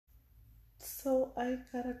So I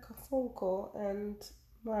got a phone call and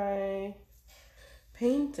my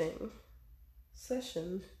painting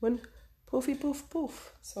session went poofy poof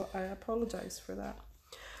poof. So I apologize for that.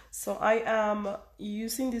 So I am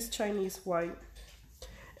using this Chinese white,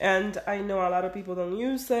 and I know a lot of people don't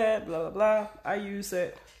use it, blah blah blah. I use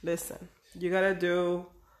it. Listen, you gotta do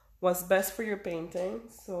what's best for your painting.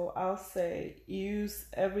 So I'll say use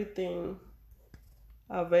everything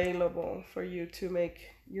available for you to make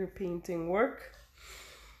your painting work.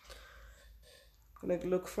 I'm gonna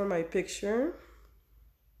look for my picture.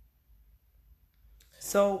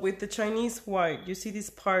 So with the Chinese white, you see these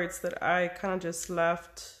parts that I kind of just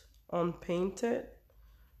left unpainted.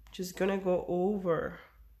 Just gonna go over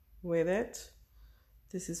with it.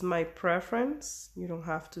 This is my preference. You don't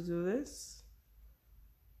have to do this.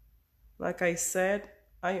 Like I said,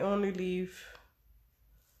 I only leave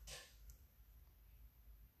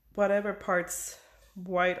whatever parts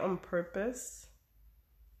white on purpose.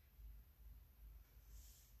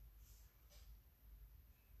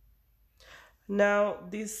 Now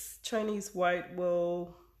this Chinese white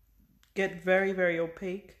will get very, very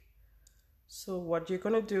opaque. So what you're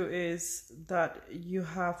gonna do is that you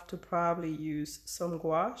have to probably use some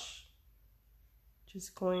gouache.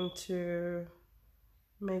 Just going to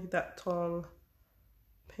make that tongue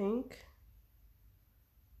pink.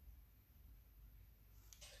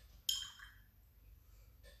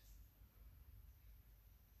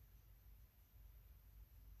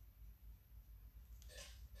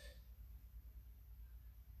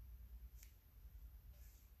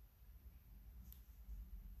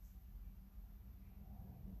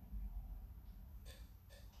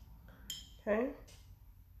 Okay.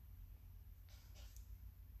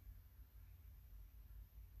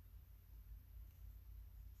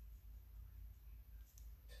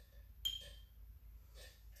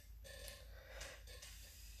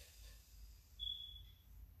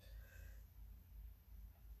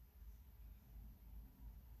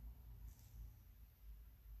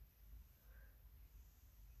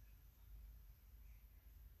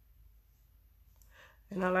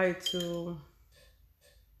 And I like to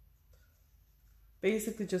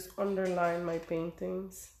basically just underline my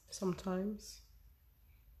paintings sometimes.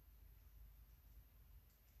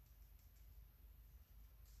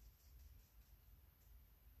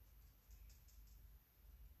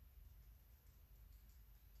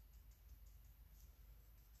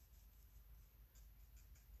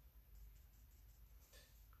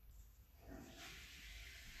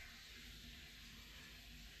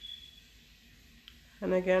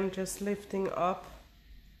 And again, just lifting up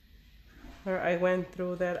where I went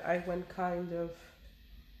through that, I went kind of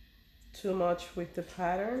too much with the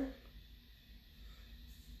pattern.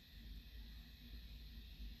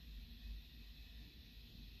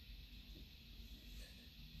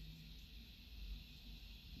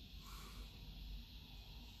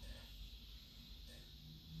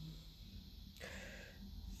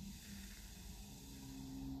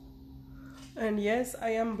 And yes, I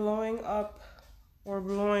am blowing up or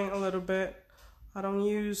blowing a little bit. I don't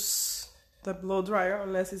use the blow dryer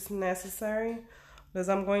unless it's necessary, because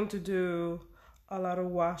I'm going to do a lot of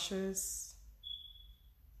washes.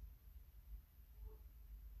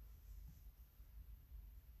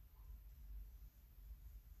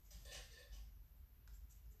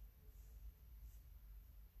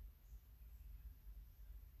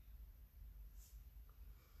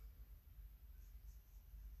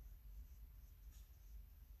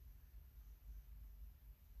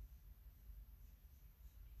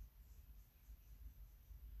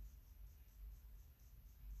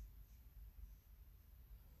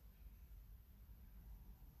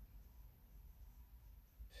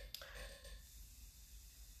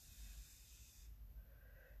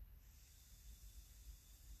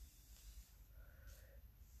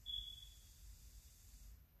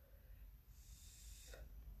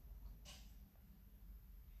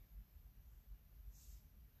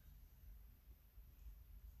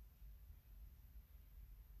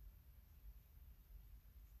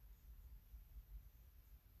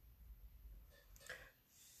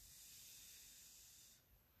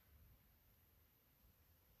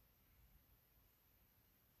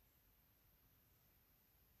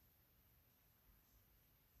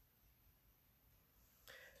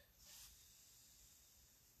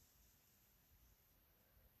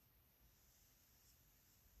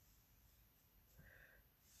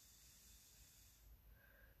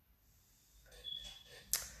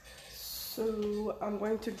 So I'm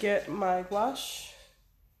going to get my gouache.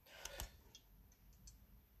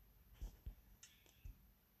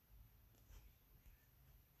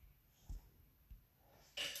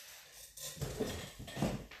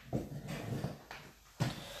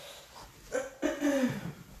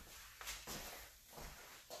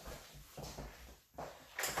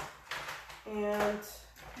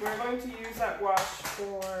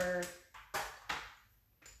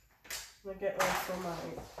 I'm gonna get also my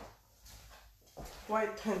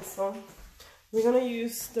white pencil. We're gonna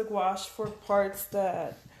use the gouache for parts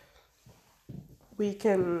that we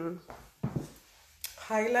can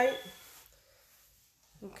highlight.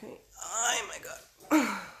 Okay. Oh my god.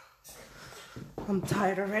 I'm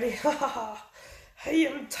tired already. Hey,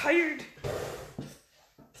 I'm tired.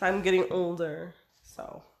 So I'm getting older,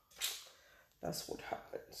 so that's what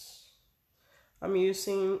happens. I'm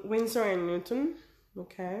using Winsor & Newton,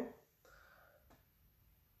 okay?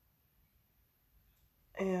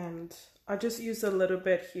 And I just use a little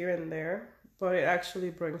bit here and there, but it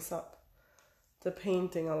actually brings up the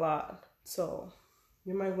painting a lot. So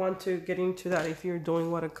you might want to get into that if you're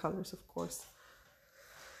doing watercolors, of course.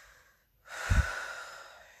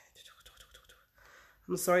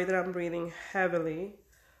 I'm sorry that I'm breathing heavily,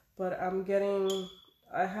 but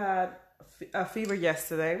I had a fever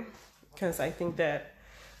yesterday because I think that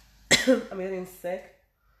I'm getting sick.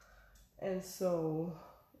 And so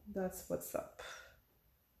that's what's up.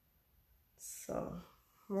 So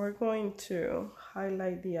we're going to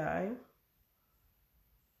highlight the eye.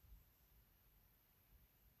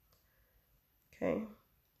 Okay.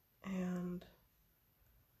 And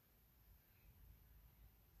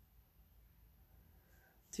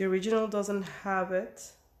the original doesn't have it,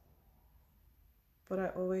 but I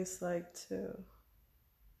always like to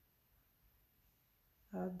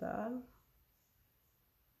add that.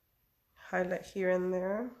 Highlight here and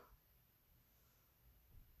there.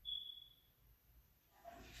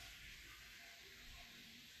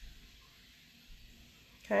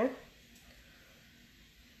 Okay.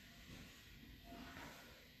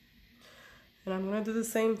 And I'm going to do the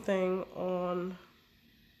same thing on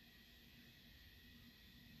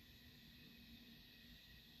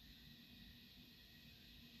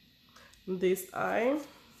this eye.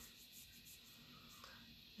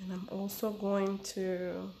 And I'm also going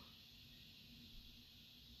to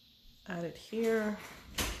add it here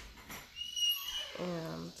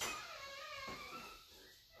and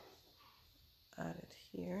add it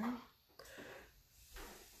here.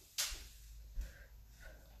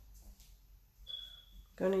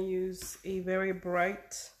 I'm going to use a very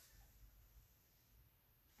bright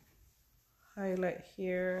highlight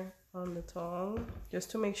here on the tongue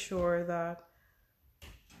just to make sure that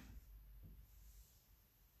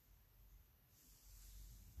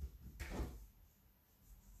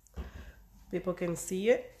people can see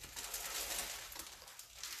it,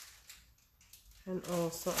 and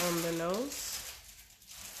also on the nose.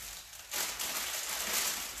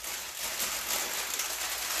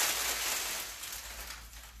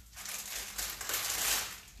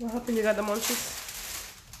 What happened? You got the munchies?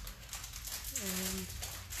 And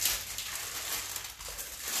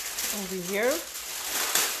over here.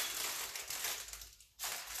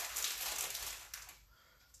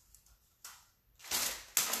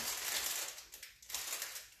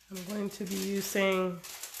 I'm going to be using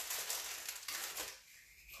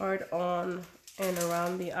part on and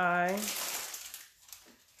around the eye.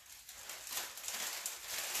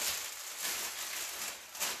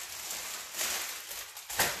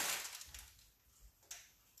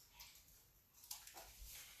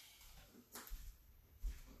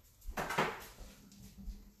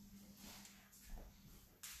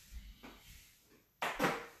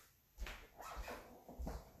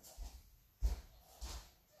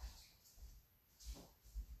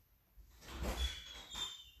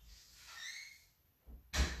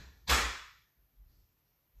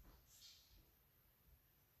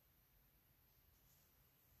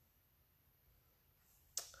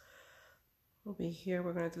 Over here,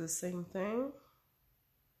 we're going to do the same thing.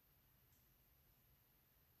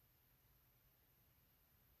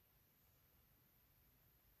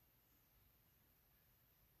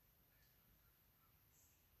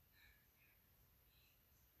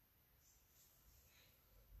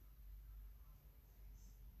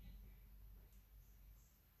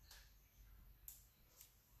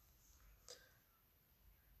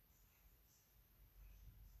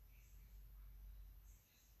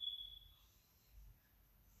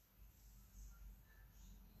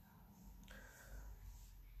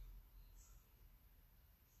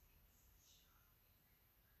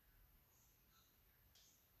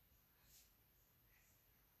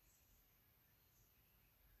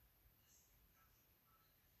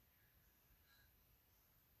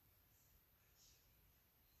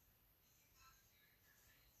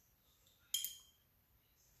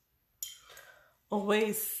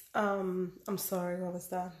 Always, I'm sorry, what was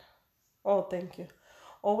that? Oh, thank you.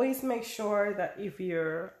 Always make sure that if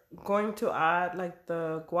you're going to add like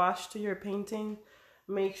the gouache to your painting,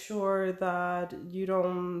 make sure that you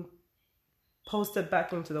don't post it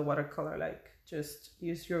back into the watercolor. Like just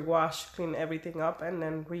use your gouache, clean everything up, and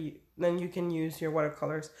then you can use your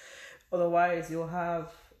watercolors. Otherwise you'll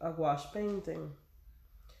have a gouache painting.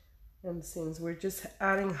 And since we're just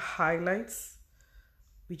adding highlights,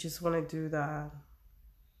 we just want to do that.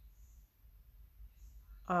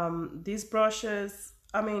 These brushes,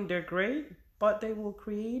 I mean, they're great, but they will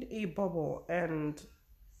create a bubble and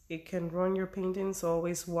it can ruin your painting. So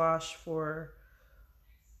always wash for,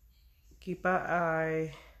 keep an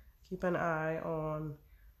eye on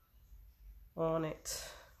it,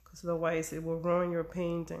 because otherwise it will ruin your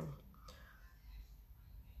painting.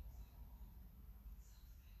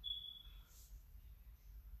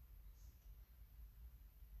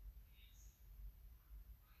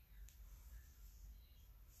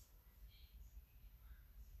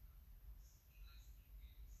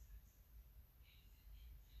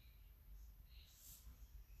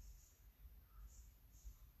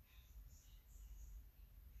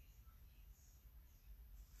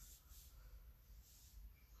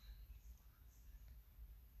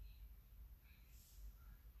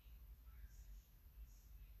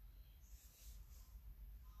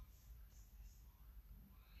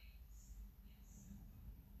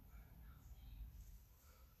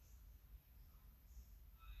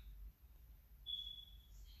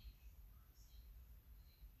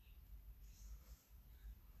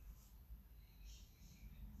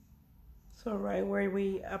 So right where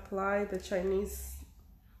we apply the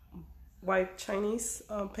white Chinese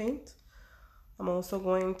paint, I'm also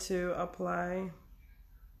going to apply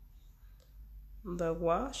the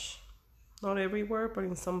gouache, not everywhere, but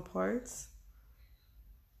in some parts.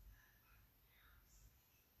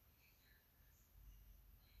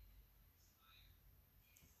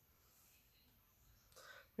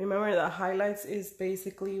 Remember that highlights is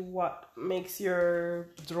basically what makes your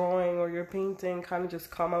drawing or your painting kind of just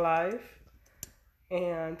come alive.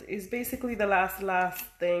 And it's basically the last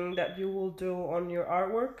thing that you will do on your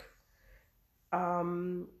artwork.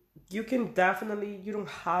 You can definitely, you don't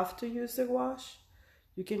have to use the gouache.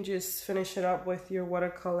 You can just finish it up with your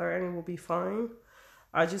watercolor and it will be fine.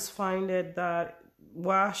 I just find it that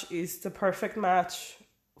gouache is the perfect match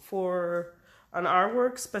for an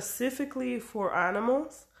artwork, specifically for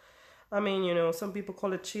animals. I mean, you know, some people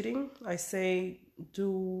call it cheating. I say do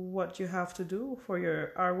what you have to do for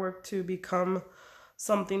your artwork to become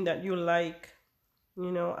something that you like.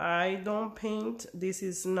 You know, I don't paint. This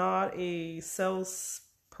is not a sales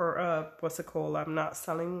what's it called? I'm not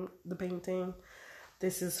selling the painting.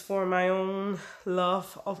 This is for my own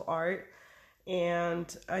love of art.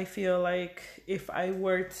 And I feel like if I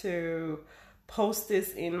were to post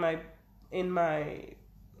this in my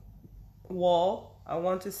wall, I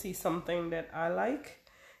want to see something that I like,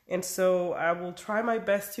 and so I will try my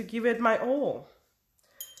best to give it my all.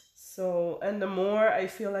 So, and the more I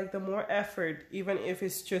feel like the more effort, even if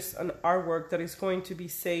it's just an artwork that is going to be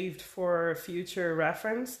saved for future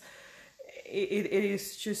reference, it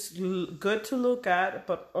is just good to look at,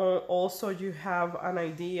 but also you have an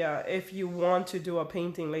idea. If you want to do a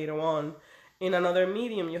painting later on in another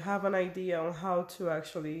medium, you have an idea on how to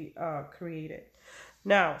actually create it.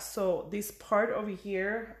 Now, so this part over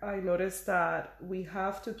here, I noticed that we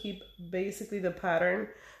have to keep basically the pattern,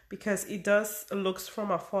 because it looks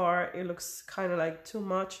from afar, it looks kind of like too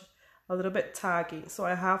much, a little bit taggy. So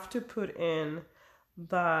I have to put in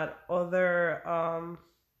that other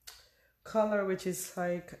color, which is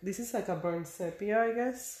like, this is like a burnt sepia, I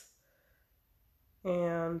guess.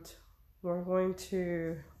 And we're going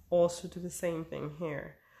to also do the same thing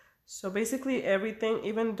here. So basically everything,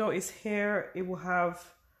 even though it's hair, it will have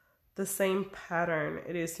the same pattern.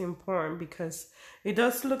 It is important because it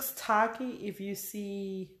does look tacky if you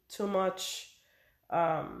see too much,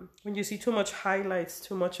 when you see too much highlights,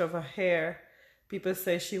 too much of a hair. People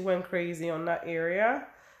say she went crazy on that area.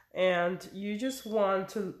 And you just want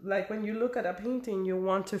to, like when you look at a painting, you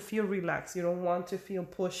want to feel relaxed. You don't want to feel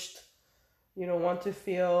pushed. You don't want to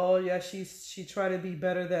feel, yeah, she tried to be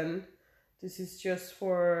better than. This is just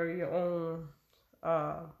for your own,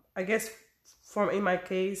 I guess in my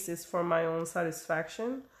case, it's for my own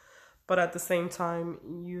satisfaction. But at the same time,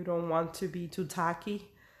 you don't want to be too tacky,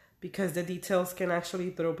 because the details can actually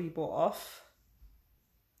throw people off.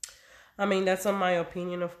 I mean, that's on my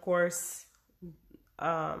opinion, of course.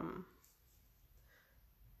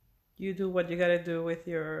 You do what you gotta do with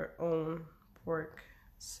your own work.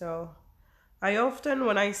 So I often,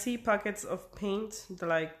 when I see packets of paint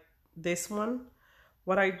like this one,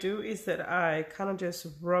 what I do is that I kind of just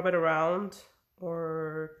rub it around,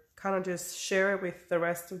 or kind of just share it with the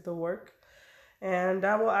rest of the work, and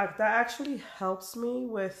that actually helps me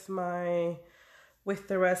with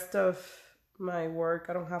the rest of my work.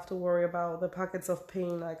 I don't have to worry about the pockets of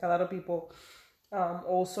paint. Like a lot of people,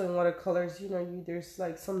 also in watercolors, there's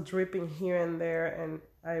like some dripping here and there, and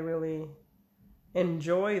I really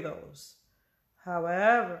enjoy those.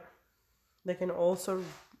 However, they can also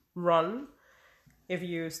run if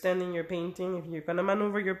you stand in your painting, if you're gonna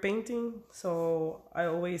maneuver your painting. So I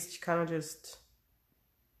always kind of just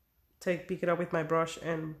pick it up with my brush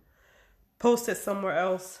and post it somewhere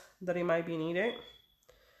else that it might be needed.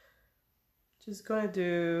 Just gonna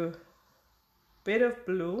do a bit of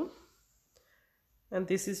blue, and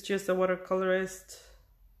this is just a watercolorist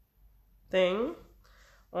thing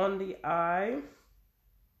on the eye,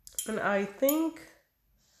 and I think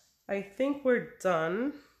we're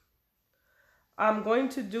done. I'm going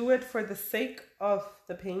to do it for the sake of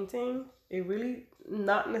the painting. It really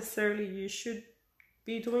not necessarily you should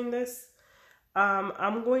be doing this.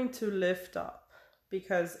 I'm going to lift up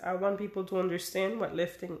because I want people to understand what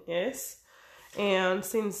lifting is. And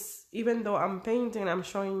since even though I'm painting, I'm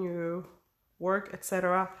showing you work,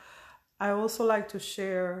 etc., I also like to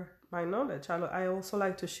share my knowledge. I also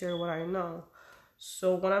like to share what I know.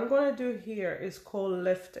 So what I'm going to do here is called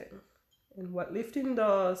lifting. And what lifting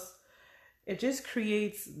does, it just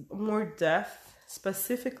creates more depth,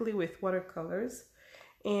 specifically with watercolors.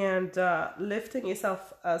 And lifting is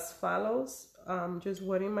as follows. Just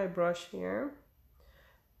wetting my brush here.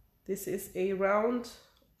 This is a round.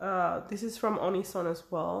 This is from Onison as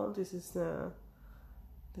well. This is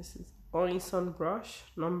Onison brush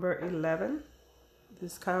number 11.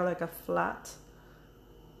 This is kind of like a flat.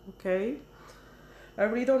 Okay. I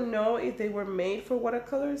really don't know if they were made for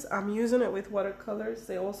watercolors. I'm using it with watercolors.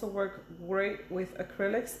 They also work great with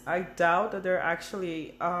acrylics. I doubt that they're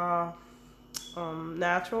actually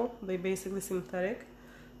natural. They're basically synthetic.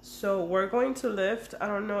 So we're going to lift. I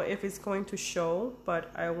don't know if it's going to show, but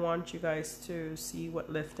I want you guys to see what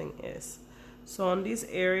lifting is. So on this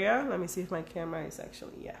area, let me see if my camera is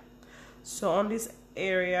actually, yeah. So on this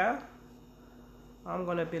area, I'm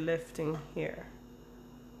gonna be lifting here.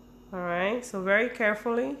 All right, so very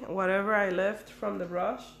carefully, whatever I lift from the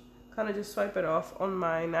brush, kind of just swipe it off on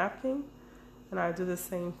my napkin, and I do the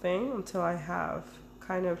same thing until I have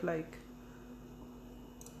kind of like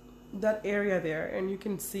that area there, and you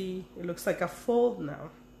can see it looks like a fold now.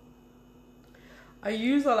 I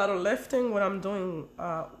use a lot of lifting when I'm doing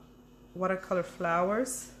watercolor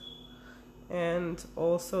flowers, and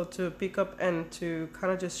also to pick up and to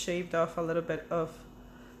kind of just shave off a little bit of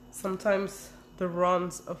sometimes the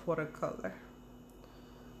runs of watercolor.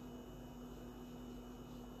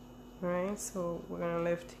 All right, so we're gonna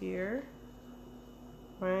lift here,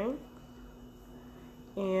 right?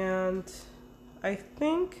 And I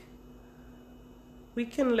think we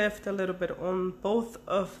can lift a little bit on both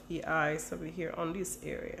of the eyes over here on this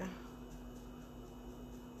area.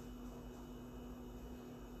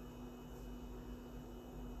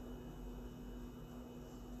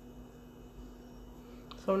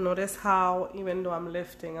 So notice how even though I'm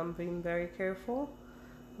lifting, I'm being very careful.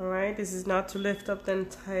 All right, this is not to lift up the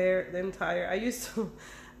entire. I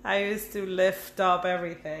used to lift up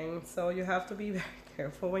everything. So you have to be very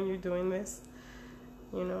careful when you're doing this,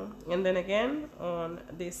 you know. And then again on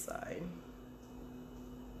this side.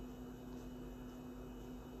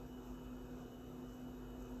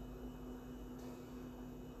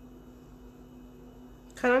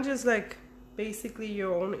 Kind of just like basically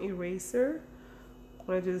your own eraser. I'm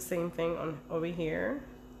gonna do the same thing on over here.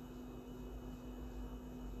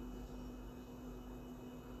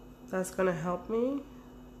 That's gonna help me.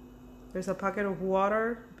 There's a pocket of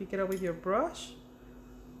water. Pick it up with your brush.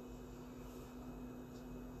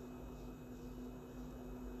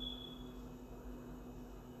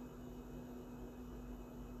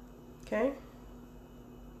 Okay.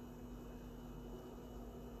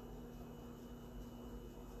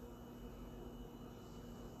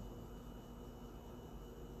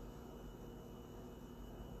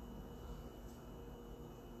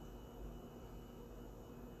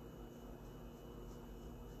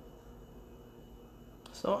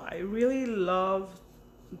 So I really love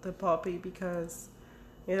the puppy because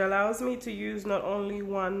it allows me to use not only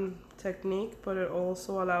one technique, but it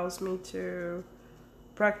also allows me to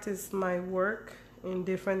practice my work in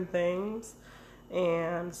different things.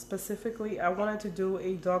 And specifically, I wanted to do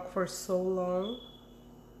a dog for so long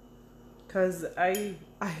because I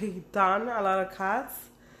done a lot of cats,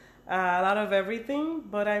 a lot of everything,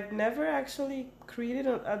 but I've never actually created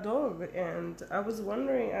a dog, and I was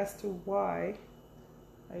wondering as to why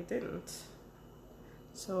I didn't.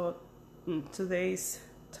 So today's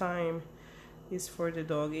time is for the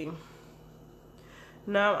doggy.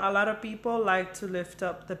 Now a lot of people like to lift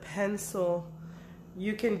up the pencil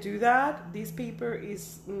you can do that. This paper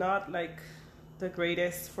is not like the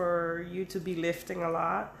greatest for you to be lifting a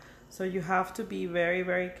lot, so you have to be very,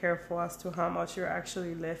 very careful as to how much you're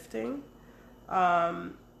actually lifting.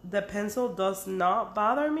 The pencil does not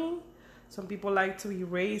bother me. Some people like to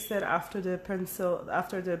erase it after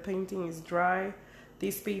the painting is dry.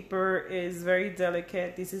 This paper is very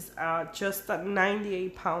delicate. This is just a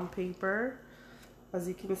 98-pound paper, as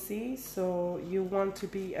you can see. So you want to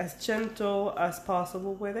be as gentle as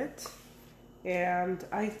possible with it. And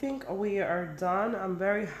I think we are done. I'm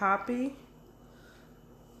very happy.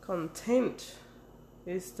 Content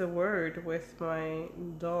is the word with my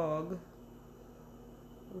dog.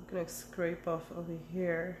 I'm gonna scrape off over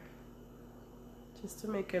here just to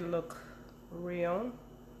make it look real,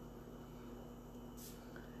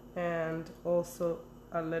 and also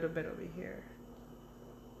a little bit over here.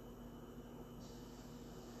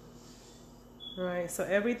 All right, so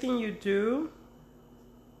everything you do,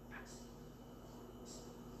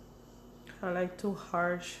 I like too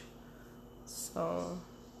harsh, so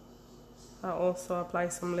I also apply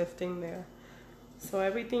some lifting there. So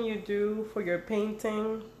everything you do for your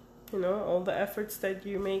painting, you know, all the efforts that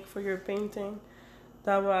you make for your painting,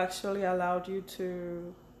 that will actually allow you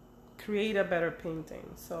to create a better painting.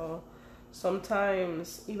 So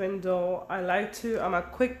sometimes, even though I'm a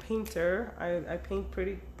quick painter, I paint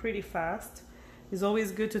pretty fast, it's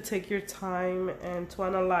always good to take your time and to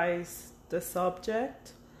analyze the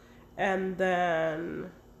subject. And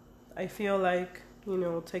then I feel like, you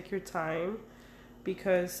know, take your time,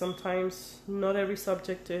 because sometimes not every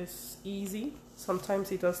subject is easy.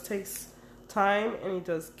 Sometimes it does takes time, and it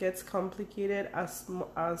does gets complicated as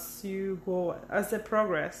the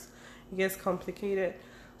progress, it gets complicated.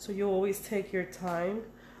 So you always take your time.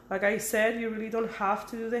 Like I said, you really don't have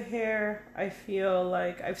to do the hair. I feel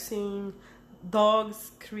like I've seen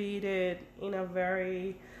dogs created in a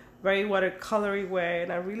very, very watercolory way,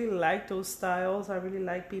 and I really like those styles. I really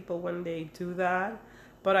like people when they do that.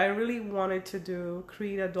 But I really wanted to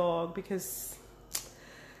create a dog, because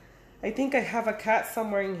I think I have a cat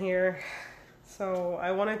somewhere in here. So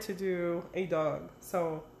I wanted to do a dog.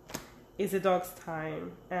 So it's a dog's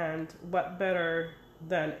time. And what better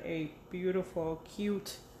than a beautiful,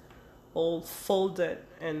 cute, old folded,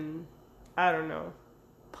 and I don't know,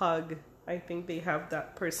 pug. I think they have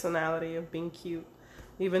that personality of being cute,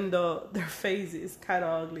 even though their face is kind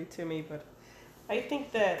of ugly to me. But I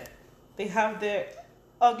think that they have their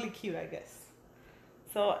ugly cute, I guess.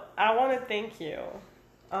 So I want to thank you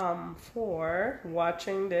for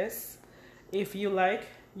watching this. If you like,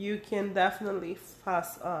 you can definitely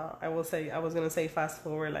I was gonna say fast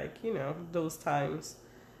forward, like, you know, those days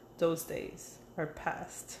are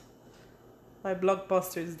past. My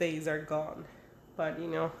Blockbusters days are gone, but you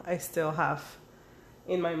know, I still have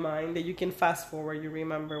in my mind that you can fast forward. You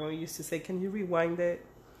remember when we used to say, can you rewind it?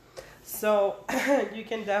 So you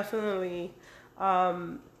can definitely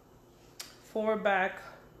forward back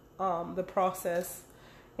the process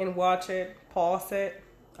and watch it, pause it,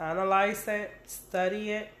 analyze it,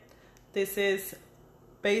 study it. This is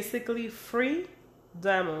basically free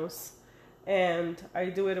demos, and I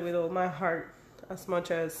do it with all my heart, as much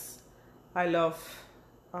as I love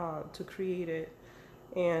to create it.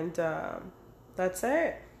 And that's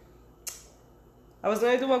it. I was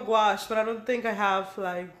gonna do a gouache, but I don't think I have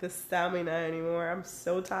like the stamina anymore. I'm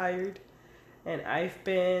so tired. And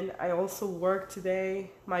I also worked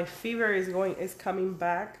today. My fever is coming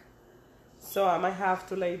back. So I might have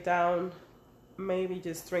to lay down, maybe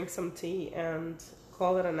just drink some tea and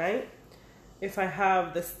call it a night, if I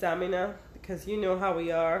have the stamina, because you know how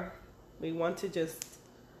we are. We want to just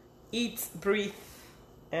eat, breathe,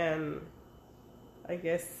 and I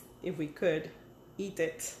guess if we could, eat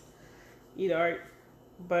art.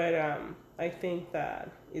 But I think that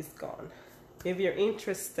is gone. If you're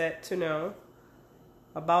interested to know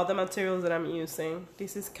about the materials that I'm using,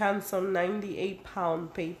 this is Canson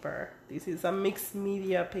 98-pound paper. This is a mixed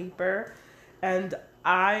media paper, and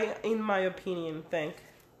I, in my opinion, think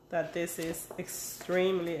that this is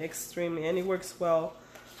extremely, and it works well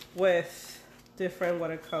with different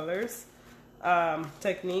watercolors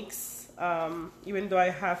techniques. Even though I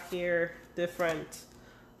have here different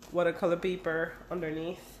watercolor paper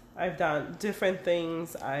underneath, I've done different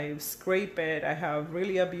things. I've scraped it. I have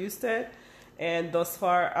really abused it. And thus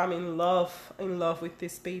far, I'm in love with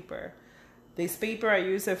this paper. This paper, I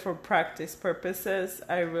use it for practice purposes.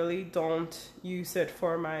 I really don't use it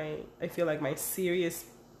for my serious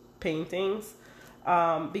paintings,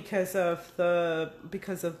 because of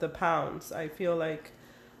the pounds. I feel like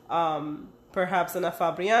perhaps an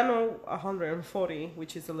Fabriano 140,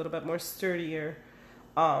 which is a little bit more sturdier,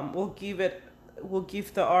 will give it will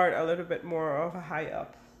give the art a little bit more of a high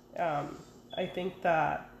up. I think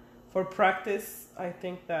that for practice, I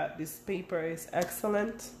think that this paper is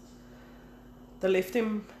excellent. The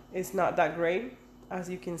lifting is not that great, as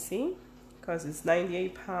you can see, because it's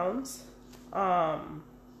 98 pounds.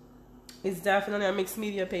 It's definitely a mixed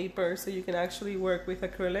media paper, so you can actually work with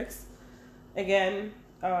acrylics. Again,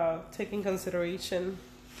 take in consideration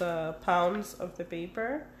the pounds of the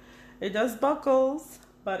paper. It does buckles,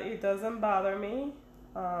 but it doesn't bother me.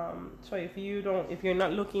 So if you're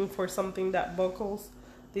not looking for something that buckles,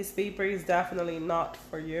 this paper is definitely not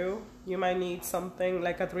for you. You might need something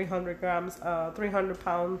like a 300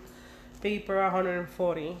 pound paper,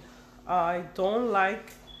 140. I don't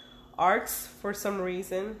like arcs for some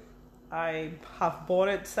reason. I have bought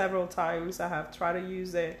it several times. I have tried to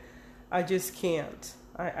use it. I just can't.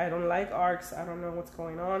 I don't like arcs. I don't know what's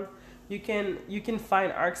going on. You can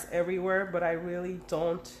find arcs everywhere, but I really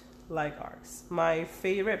don't like arcs. My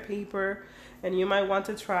favorite paper, and you might want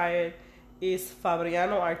to try it, is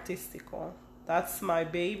Fabriano Artistico. That's my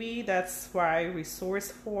baby. That's where I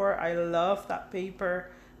resource for. I love that paper.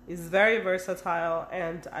 It's very versatile,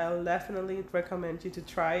 and I'll definitely recommend you to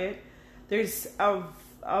try it. There's a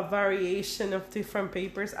variation of different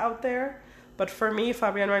papers out there, but for me,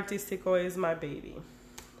 Fabriano Artistico is my baby.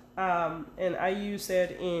 And I use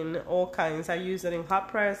it in all kinds. I use it in hot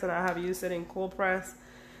press, and I have used it in cold press,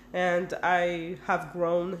 and I have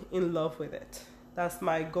grown in love with it. That's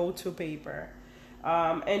my go-to paper.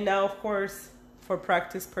 And now, of course, for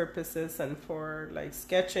practice purposes and for like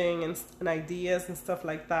sketching and ideas and stuff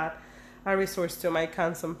like that, I resource to my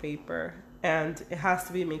Canson paper, and it has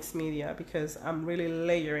to be mixed media because I'm really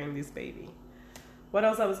layering this baby. What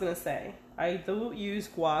else I was gonna say? I do use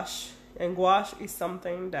gouache, and gouache is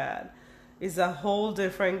something that is a whole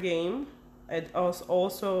different game. It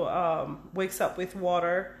also wakes up with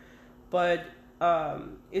water, but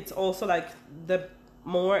it's also like the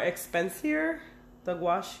more expensive the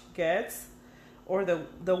gouache gets, or the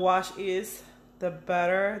gouache is, the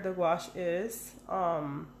better the gouache is.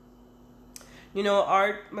 You know,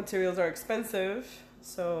 art materials are expensive,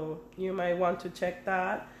 so you might want to check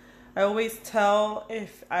that. I always tell,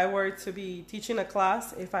 if I were to be teaching a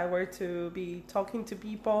class, if I were to be talking to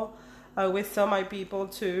people, I always tell my people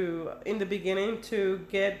to, in the beginning, to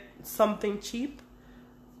get something cheap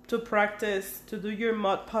to practice, to do your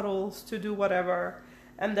mud puddles, to do whatever,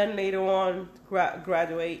 and then later on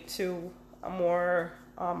graduate to a more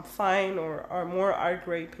fine or more art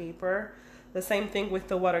grade paper. The same thing with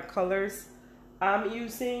the watercolors. I'm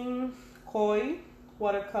using Koi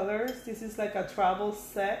watercolors. This is like a travel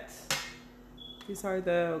set. These are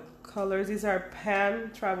the colors. These are pan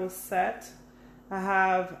travel set. I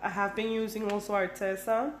have been using also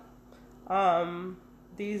Arteza.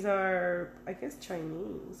 These are, I guess,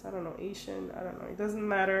 Chinese. I don't know, Asian. I don't know. It doesn't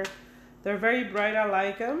matter. They're very bright. I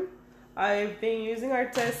like them. I've been using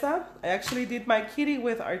Arteza. I actually did my kitty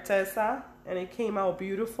with Arteza, and it came out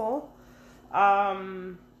beautiful.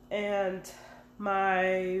 And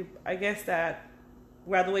I guess that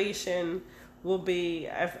graduation will be,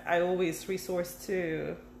 I always resource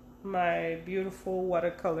to my beautiful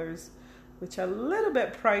watercolors, which are a little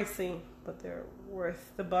bit pricey, but they're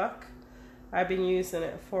worth the buck. I've been using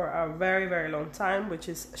it for a very, very long time, which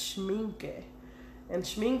is Schminke. And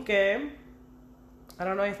Schminke, I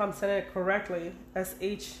don't know if I'm saying it correctly,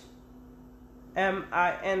 Schminke,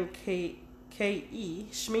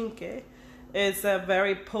 Schminke, is a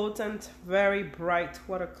very potent, very bright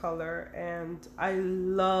watercolor, and I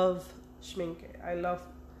love Schminke. I love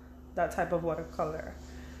that type of watercolor.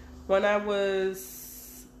 When I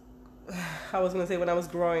was gonna say when I was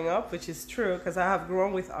growing up, which is true because I have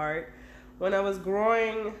grown with art. When I was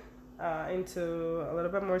growing into a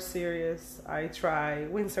little bit more serious, I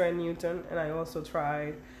tried Winsor & Newton, and I also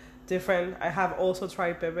tried different. I have also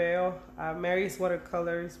tried Pebeo, Mary's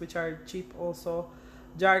watercolors, which are cheap also.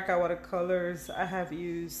 Jarka watercolors. I have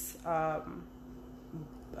used a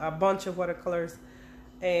bunch of watercolors,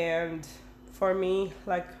 and for me,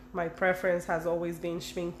 like, my preference has always been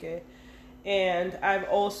Schminke, and I've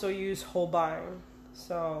also used Holbein.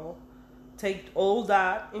 So take all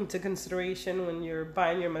that into consideration when you're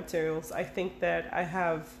buying your materials. I think that I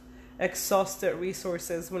have exhausted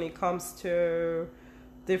resources when it comes to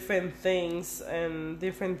different things and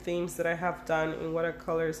different themes that I have done in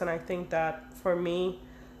watercolors, and I think that for me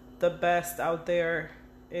the best out there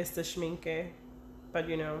is the Schminke. But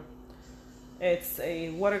you know, it's a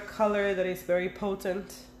watercolor that is very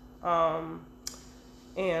potent,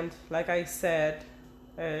 and like I said,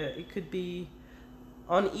 it could be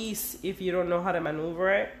unease if you don't know how to maneuver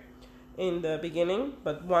it. in the beginning,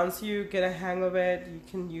 but once you get a hang of it,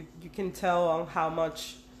 you can tell on how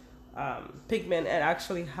much pigment it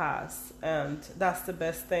actually has, and that's the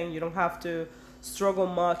best thing. You don't have to struggle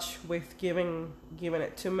much with giving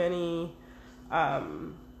it too many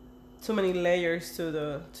layers to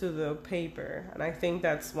the paper, and I think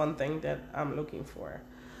that's one thing that I'm looking for.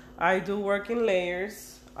 I do work in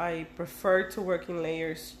layers. I prefer to work in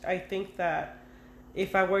layers. I think that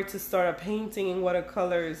if I were to start a painting in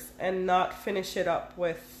watercolors and not finish it up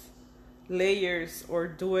with layers or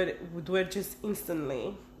do it just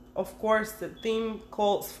instantly, of course the theme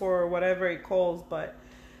calls for whatever it calls, but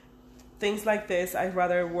things like this I'd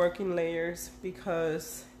rather work in layers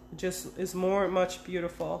because it just is much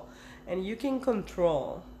beautiful, and you can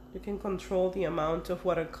control the amount of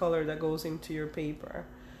watercolor that goes into your paper.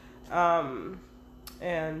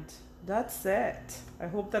 And that's it. I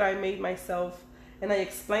hope that I made myself and I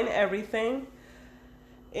explained everything.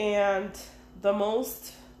 And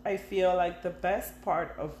I feel like the best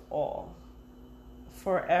part of all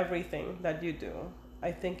for everything that you do,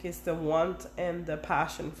 I think, is the want and the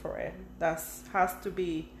passion for it. That has to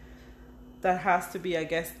be, I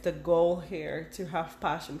guess, the goal here, to have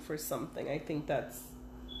passion for something. I think that's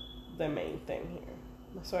the main thing here.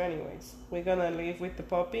 So anyways, we're gonna leave with the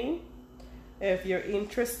puppy. If you're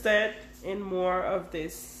interested in more of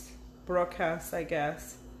this broadcast, I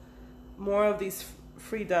guess, more of these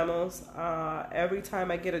free demos, every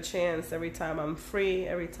time I get a chance, every time I'm free,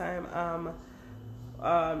 every time I'm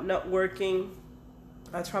not working,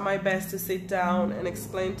 I try my best to sit down and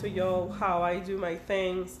explain to y'all how I do my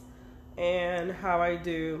things and how I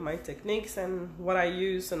do my techniques and what I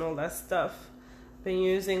use and all that stuff. Been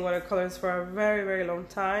using watercolors for a very long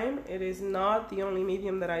time. It is not the only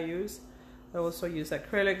medium that I use. I also use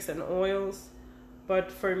acrylics and oils,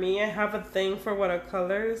 but for me, I have a thing for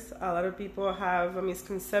watercolors. A lot of people have a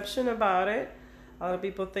misconception about it. A lot of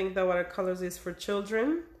people think that watercolors is for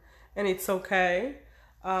children, and it's okay.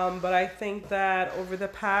 But I think that over the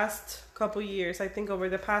past couple years, I think over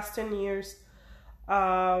the past 10 years,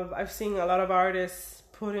 I've seen a lot of artists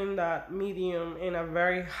putting that medium in a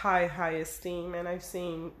very high esteem, and I've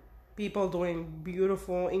seen people doing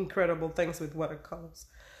beautiful, incredible things with watercolors.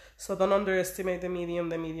 So don't underestimate the medium.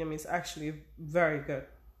 The medium is actually very good.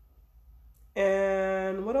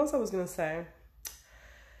 And what else I was gonna say?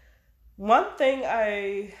 One thing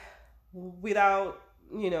without,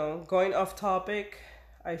 going off topic,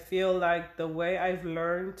 I feel like the way I've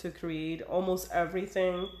learned to create almost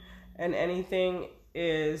everything and anything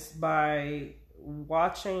is by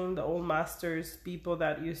watching the old masters, people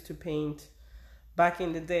that used to paint back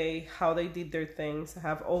in the day, how they did their things. I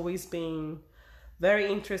have always been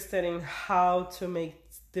very interested in how to make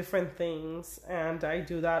different things, and I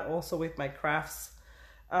do that also with my crafts,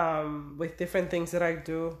 with different things that I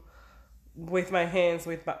do with my hands,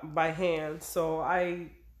 by hand. So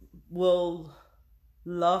I will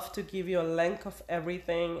love to give you a link of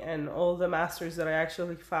everything and all the masters that I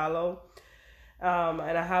actually follow.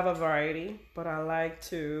 And I have a variety, but I like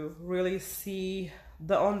to really see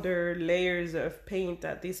the under layers of paint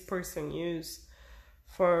that this person used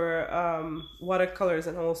for watercolors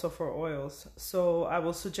and also for oils. So I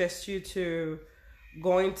will suggest you to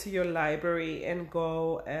go into your library and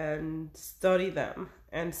go and study them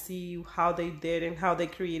and see how they did and how they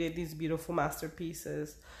created these beautiful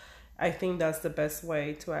masterpieces. I think that's the best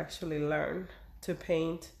way to actually learn to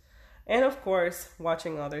paint, and of course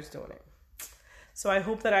watching others doing it. So I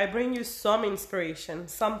hope that I bring you some inspiration,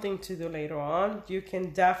 something to do later on. You can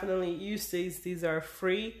definitely use these. These are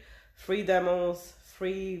free demos,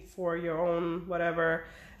 free for your own whatever.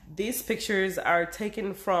 These pictures are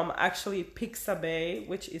taken from actually Pixabay,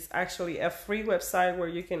 which is actually a free website where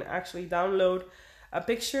you can actually download a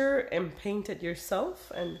picture and paint it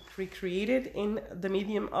yourself and recreate it in the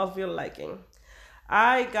medium of your liking.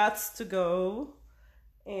 I got to go.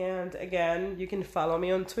 And again, you can follow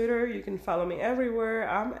me on Twitter. You can follow me everywhere.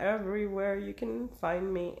 I'm everywhere. You can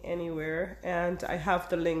find me anywhere. And I have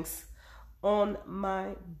the links on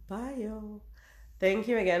my bio. Thank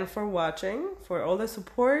you again for watching, for all the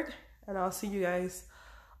support. And I'll see you guys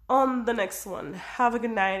on the next one. Have a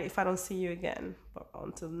good night if I don't see you again. But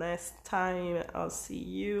until next time, I'll see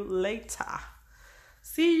you later.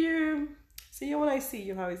 See you. See you when I see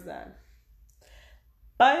you. How is that?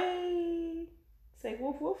 Bye. Say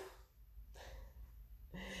woof woof.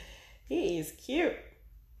 He is cute.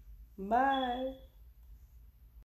 Bye.